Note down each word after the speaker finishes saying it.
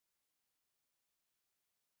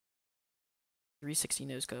360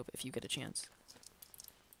 no scope if you get a chance.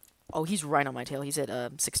 Oh, he's right on my tail. He's at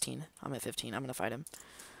 16. I'm at 15. I'm gonna fight him.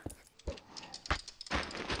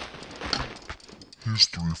 He's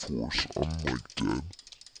 3/4. I'm like dead.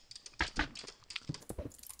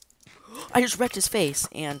 I just wrecked his face,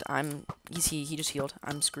 and he just healed.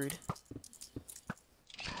 I'm screwed.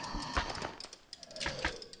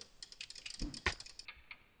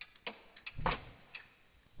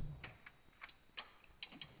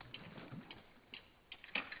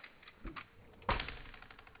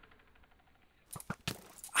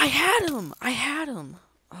 I had him! I had him!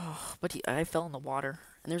 Oh, but I fell in the water.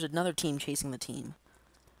 And there's another team chasing the team.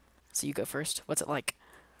 So you go first. What's it like?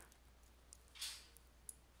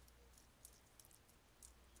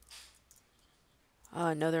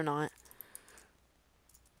 No, they're not.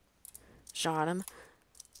 Shot him.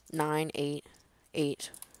 9, 8,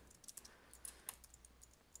 8.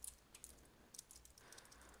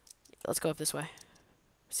 Let's go up this way.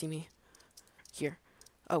 See me? Here.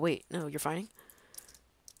 Oh, wait. No, you're fighting?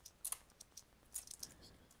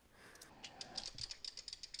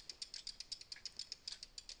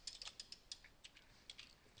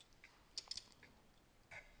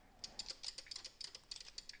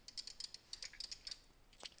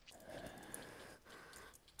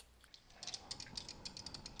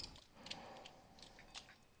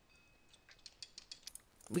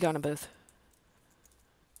 We got them both.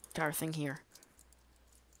 Got our thing here.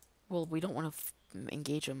 Well, we don't want to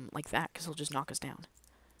engage him like that, because he'll just knock us down.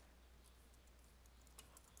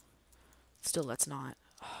 Still, let's not.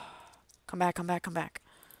 Come back, come back, come back.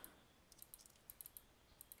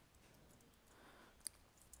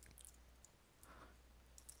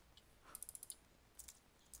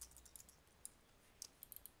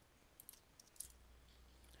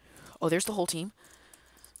 Oh, there's the whole team.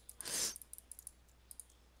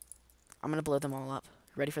 I'm gonna blow them all up.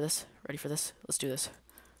 Ready for this? Ready for this? Let's do this.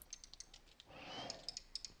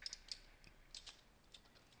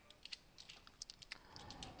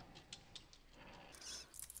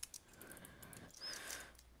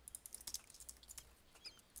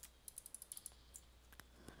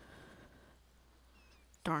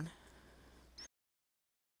 Darn.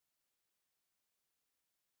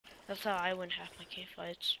 That's how I win half my cave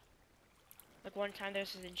fights. Like one time there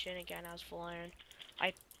was an enchant again, I was full iron.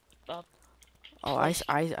 Oh,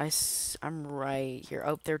 I'm right here.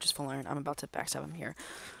 Oh, they're just full iron. I'm about to backstab him here.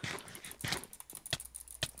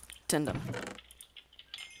 Tend him.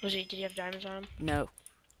 Did he have diamonds on him? No.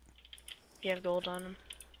 Did he have gold on him?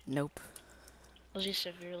 Nope. Was he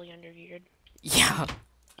severely undergeared? Yeah.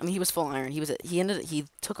 I mean, he was full iron. He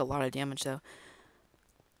took a lot of damage though.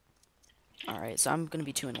 All right, so I'm gonna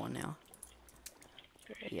be 2-1 now.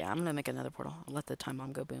 Great. Yeah, I'm gonna make another portal. I'll let the time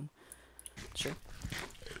bomb go boom. Sure.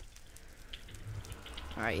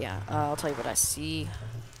 All right, yeah. I'll tell you what I see.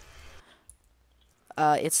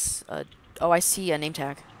 Oh, I see a name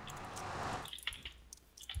tag.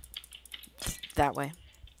 That way.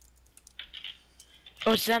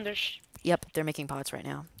 Oh, it's them. Yep, they're making pots right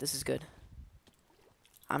now. This is good.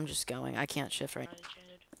 I'm just going. I can't shift right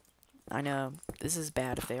now. I know. This is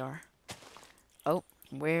bad if they are. Oh,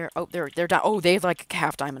 where? Oh, they're down. Oh, they have like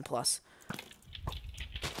half diamond plus.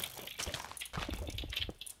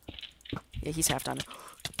 Yeah, he's half diamond.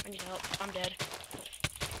 I need help. I'm dead.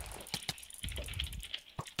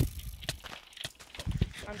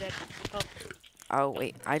 I'm dead. Help. Oh,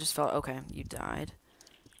 wait. I just fell. Okay, you died.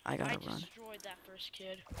 I gotta run. I destroyed that first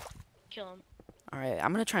kid. Kill him. Alright,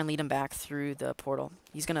 I'm gonna try and lead him back through the portal.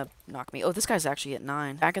 He's gonna knock me. Oh, this guy's actually at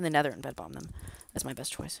 9. Back in the nether and bed bomb them. That's my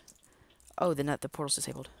best choice. Oh, the portal's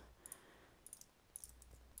disabled.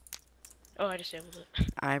 Oh, I disabled it.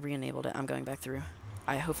 I re-enabled it. I'm going back through.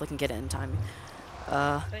 I hopefully can get it in time.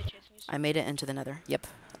 Are they chasing you? I made it into the nether. Yep.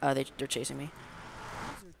 They're chasing me.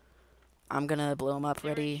 I'm gonna blow him up.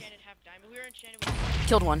 Ready. We were enchanted.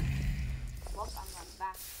 Killed one.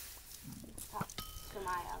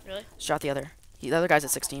 Really? Shot the other. The other guy's at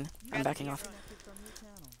 16. I'm backing off.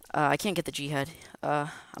 I can't get the G head. I'm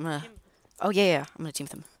gonna. Oh yeah. I'm gonna team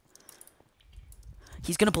with him.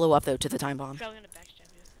 He's gonna blow up though to the time bomb. Probably gonna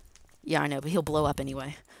backstab you. Yeah, I know, but he'll blow up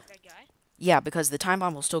anyway. That guy? Yeah, because the time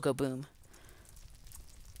bomb will still go boom.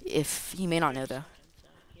 If he may not know though.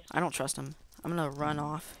 I don't trust him. I'm gonna run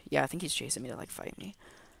off. Yeah, I think he's chasing me to like fight me.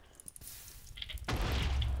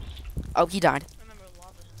 Oh, he died. I remember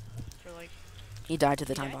lava for like. He died to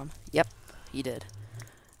the time bomb. Yep, he did.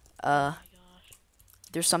 Oh my gosh.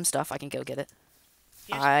 There's some stuff I can go get it.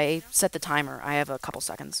 Yes, I set the timer. I have a couple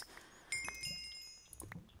seconds.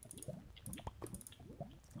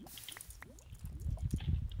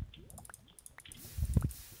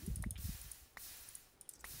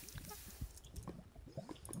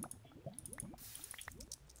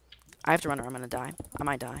 I have to run or I'm gonna die. I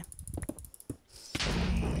might die.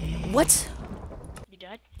 What? You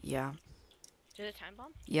died? Yeah. Did a time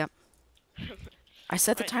bomb? Yep. I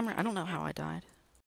set the Alright, timer. I don't know how I died.